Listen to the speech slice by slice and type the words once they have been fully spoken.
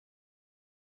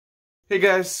Hey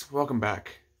guys, welcome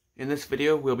back. In this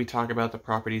video, we'll be talking about the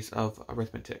properties of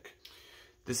arithmetic.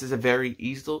 This is a very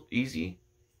easy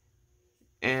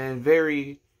and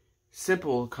very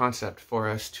simple concept for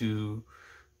us to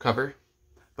cover,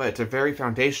 but it's a very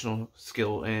foundational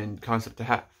skill and concept to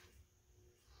have.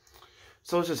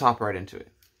 So let's just hop right into it.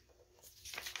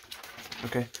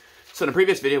 Okay, so in the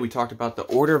previous video, we talked about the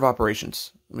order of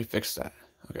operations. Let me fix that.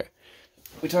 Okay,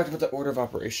 we talked about the order of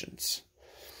operations.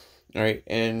 All right,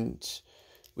 and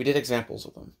we did examples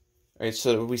of them. All right,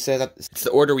 so we said that it's the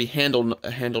order we handle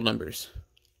numbers.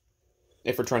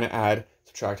 If we're trying to add,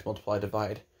 subtract, multiply,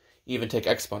 divide, even take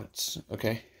exponents,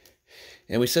 okay?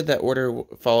 And we said that order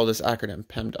follow this acronym,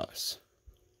 PEMDAS.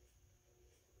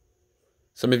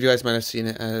 Some of you guys might have seen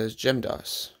it as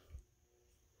GEMDAS.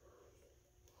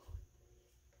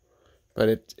 But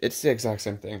it's the exact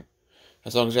same thing.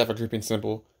 As long as you have a grouping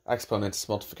symbol, exponents,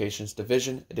 multiplications,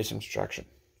 division, addition, subtraction.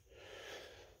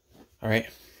 All right.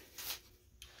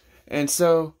 And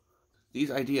so these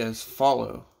ideas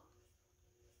follow.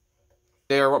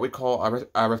 They are what we call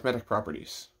arithmetic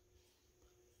properties.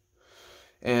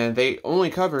 And they only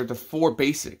cover the four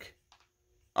basic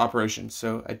operations.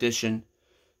 So addition,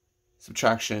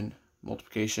 subtraction,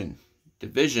 multiplication,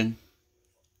 division.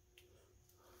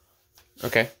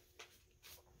 Okay.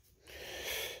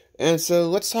 And so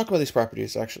let's talk about these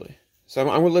properties actually. So I'm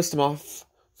going to list them off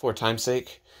for time's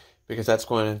sake, because that's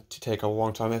going to take a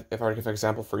long time if I were to give an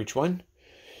example for each one.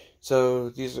 So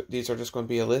these are just going to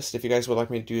be a list. If you guys would like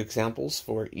me to do examples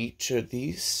for each of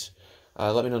these,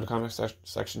 let me know in the comment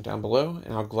section down below,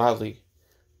 and I'll gladly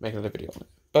make another video on it.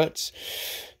 But,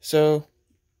 so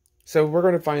we're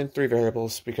going to find three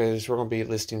variables because we're going to be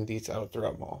listing these out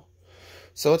throughout them all.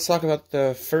 So let's talk about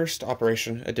the first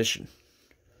operation, addition.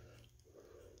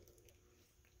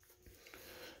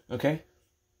 Okay.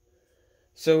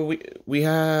 So we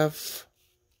have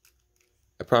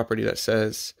a property that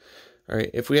says, all right,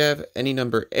 if we have any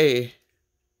number A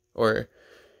or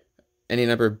any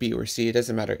number B or C, it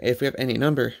doesn't matter. If we have any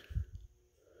number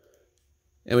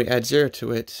and we add 0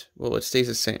 to it, well, it stays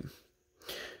the same.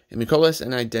 And we call this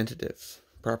an identitive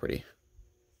property.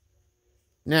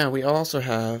 Now, we also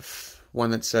have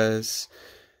one that says,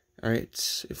 all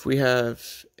right, if we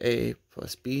have A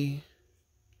plus B,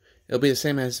 it'll be the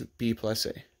same as B plus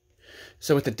A.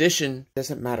 So with addition, it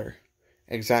doesn't matter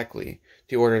exactly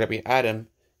the order that we add them,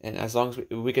 and as long as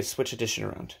we could switch addition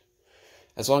around.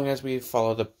 As long as we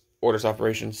follow the order's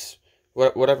operations,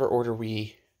 whatever order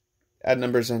we add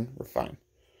numbers in, we're fine.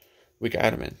 We can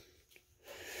add them in.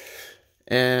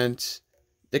 And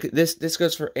this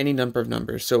goes for any number of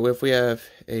numbers. So if we have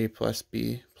A plus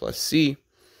B plus C,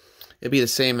 it'd be the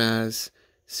same as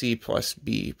C plus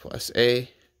B plus A.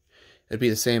 It'd be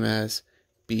the same as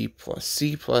B plus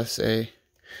C plus A,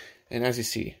 and as you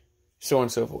see, so on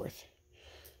and so forth.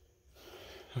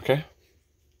 Okay?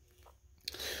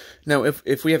 Now,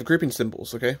 if we have grouping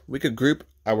symbols, okay, we could group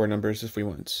our numbers if we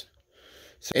want.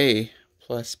 So A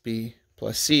plus B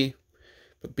plus C,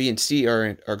 but B and C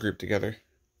are grouped together.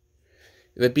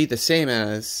 It would be the same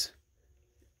as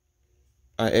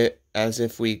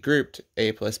if we grouped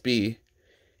A plus B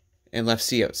and left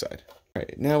C outside. All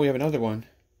right, now we have another one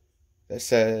that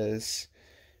says,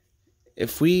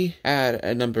 if we add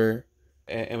a number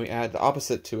and we add the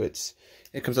opposite to it,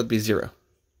 it comes out to be 0.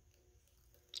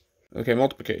 Okay,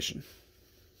 multiplication.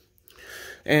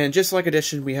 And just like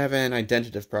addition, we have an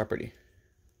identitive property.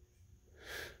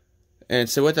 And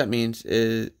so what that means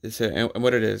is and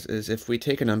what it is if we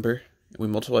take a number and we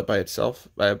multiply it by itself,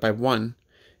 by 1,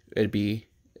 it'd be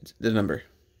the number.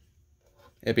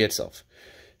 It'd be itself.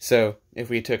 So if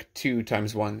we took 2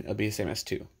 times 1, it'll be the same as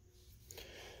 2.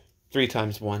 3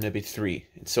 times 1, it'd be 3,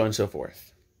 and so on and so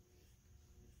forth.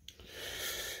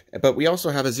 But we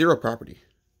also have a 0 property.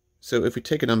 So if we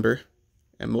take a number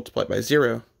and multiply it by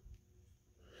 0,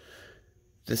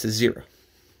 this is 0.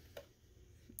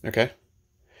 Okay?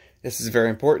 This is very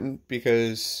important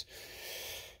because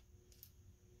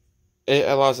it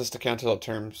allows us to cancel out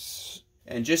terms.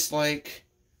 And just like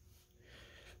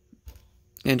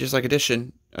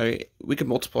addition, we can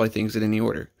multiply things in any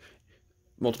order.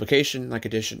 Multiplication, like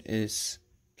addition, is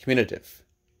commutative.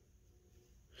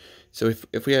 So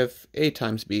if we have A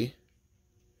times B,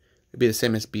 it'd be the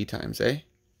same as B times A.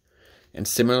 And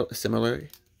similarly,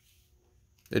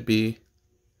 it'd be,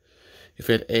 if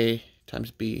we had A times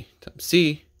B times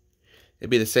C, it'd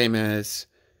be the same as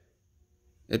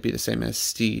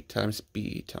C times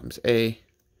B times A,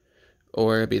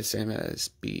 or it'd be the same as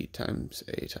B times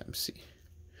A times C.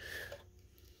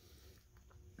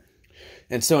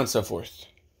 And so on and so forth.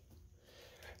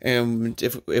 And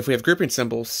if we have grouping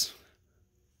symbols,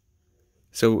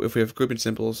 So if we have grouping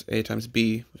symbols, a times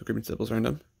b with grouping symbols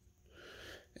random,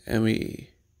 and we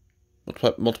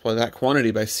multiply that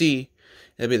quantity by c,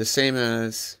 it'd be the same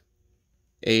as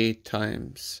a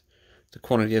times the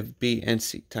quantity of b and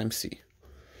c times c.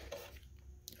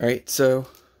 All right, so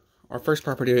our first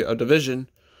property of division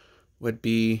would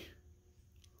be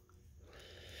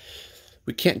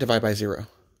we can't divide by 0.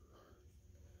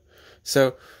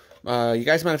 So you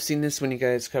guys might have seen this when you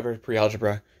guys covered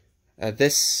pre-algebra.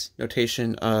 This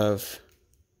notation of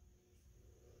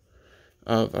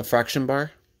a fraction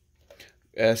bar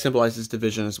symbolizes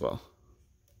division as well.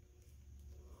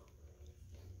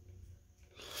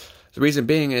 The reason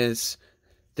being is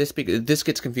this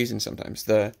gets confusing sometimes.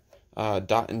 The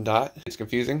dot and dot is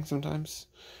confusing sometimes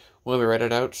when we write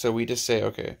it out. So we just say,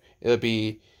 okay, it'll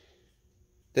be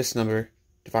this number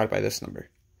divided by this number.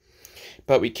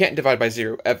 But we can't divide by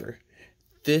 0 ever.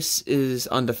 This is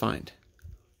undefined.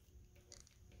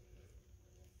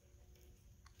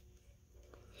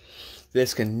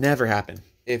 This can never happen.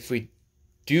 If we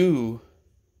do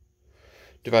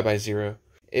divide by 0,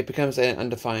 it becomes an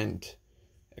undefined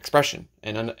expression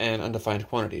and undefined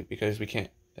quantity, because we can't.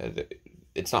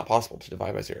 It's not possible to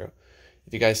divide by 0.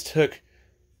 If you guys took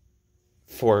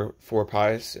 4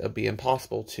 pies, it would be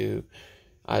impossible to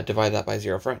divide that by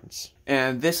 0 friends.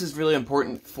 And this is really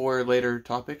important for later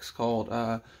topics called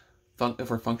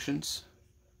for functions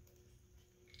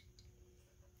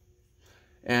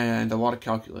and a lot of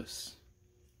calculus.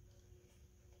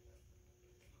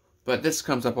 But this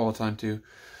comes up all the time too,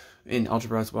 in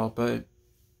algebra as well, but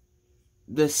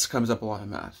this comes up a lot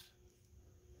in math.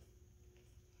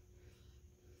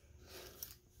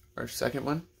 Our second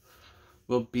one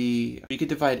will be, we could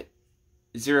divide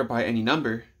 0 by any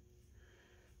number.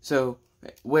 So,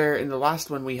 where in the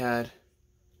last one we had,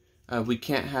 we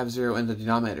can't have 0 in the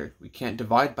denominator. We can't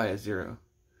divide by a 0.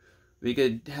 We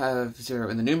could have 0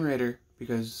 in the numerator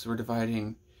because we're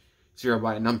dividing 0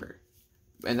 by a number.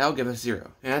 And that'll give us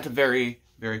 0. And that's a very,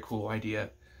 very cool idea,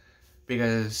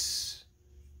 because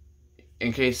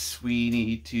in case we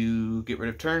need to get rid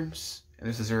of terms, and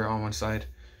there's a 0 on one side,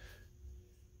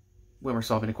 when we're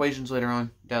solving equations later on,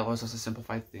 that allows us to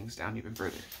simplify things down even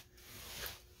further.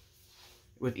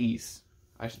 With ease,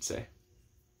 I should say.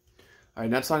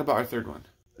 Alright, now let's talk about our third one.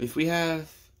 If we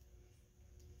have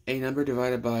a number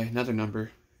divided by another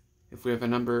number, if we have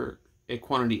a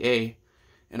quantity A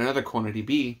and another quantity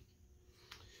B,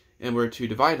 and we're to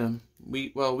divide them, we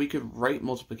could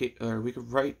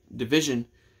write division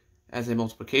as a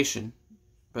multiplication,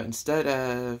 but instead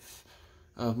of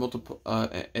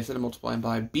multiplying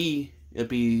by b, it'd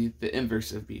be the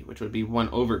inverse of b, which would be 1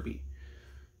 over b.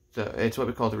 It's what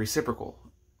we call the reciprocal.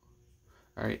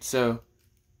 Alright, so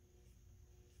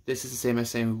this is the same as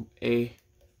saying a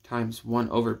times 1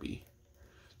 over b.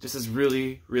 This is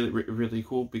really, really, really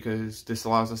cool, because this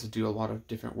allows us to do a lot of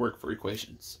different work for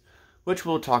equations, which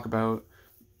we'll talk about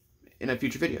in a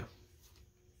future video.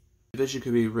 Division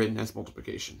could be written as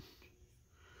multiplication.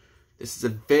 This is a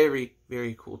very,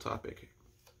 very cool topic.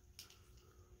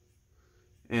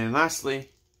 And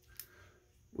lastly,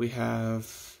 we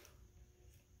have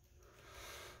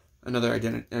another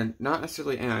identity, and not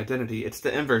necessarily an identity, it's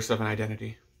the inverse of an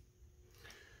identity.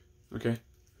 Okay,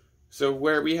 so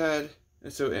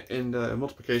in the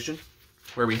multiplication,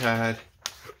 where we had,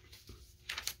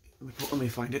 let me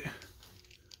find it.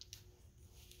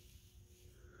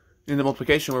 In the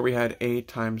multiplication where we had a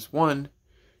times 1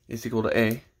 is equal to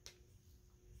a,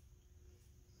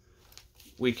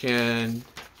 we can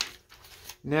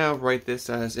now write this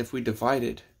as, if we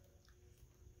divided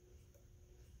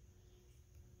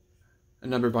a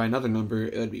number by another number,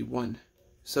 it would be 1.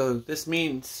 So this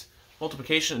means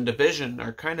multiplication and division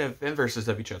are kind of inverses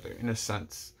of each other in a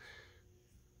sense.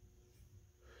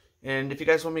 And if you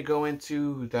guys want me to go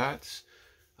into that,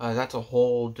 that's a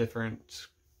whole different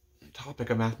topic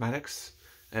of mathematics.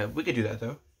 We could do that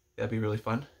though. That'd be really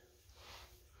fun.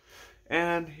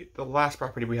 And the last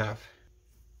property we have.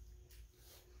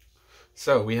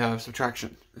 So we have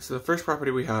subtraction. So the first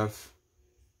property we have,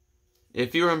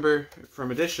 if you remember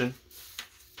from addition,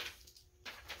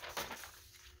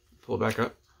 pull it back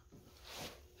up.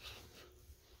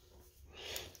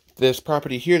 This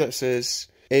property here that says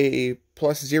a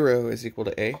plus 0 is equal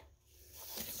to a.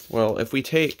 Well, if we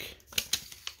take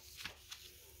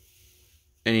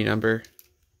any number,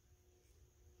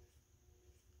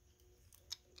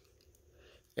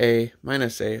 a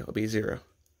minus a will be 0.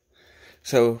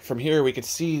 So from here we could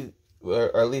see,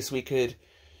 or at least we could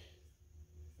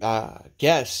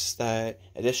guess that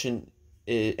addition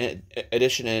and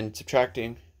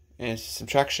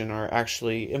subtraction are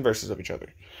actually inverses of each other.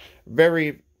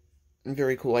 Very,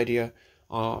 very cool idea.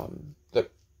 The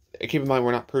keep in mind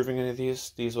we're not proving any of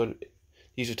these. These would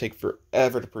take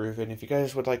forever to prove. And if you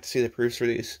guys would like to see the proofs for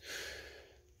these,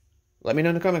 let me know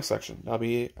in the comment section. That'll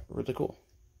be really cool.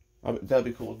 That'll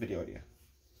be a cool video idea.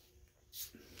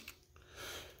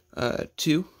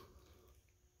 2.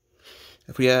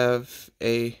 If we have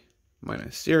a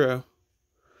minus 0,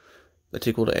 that's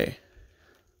equal to a.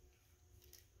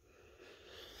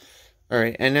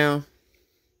 Alright, and now,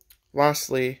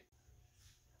 lastly,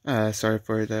 sorry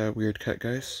for the weird cut,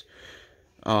 guys.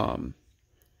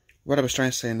 What I was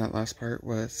trying to say in that last part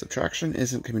was subtraction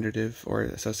isn't commutative or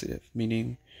associative,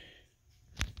 meaning,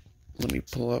 let me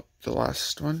pull up the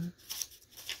last one.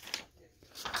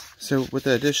 So with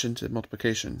the additions and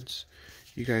multiplications,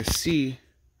 you guys see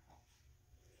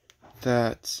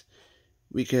that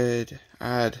we could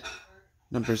add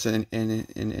numbers in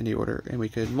any order, and we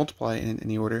could multiply in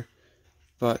any order,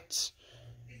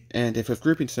 and if with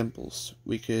grouping symbols,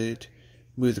 we could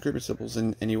move the grouping symbols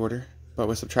in any order, but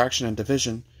with subtraction and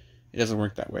division, it doesn't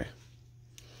work that way.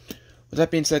 With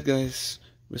that being said, guys,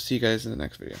 we'll see you guys in the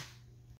next video.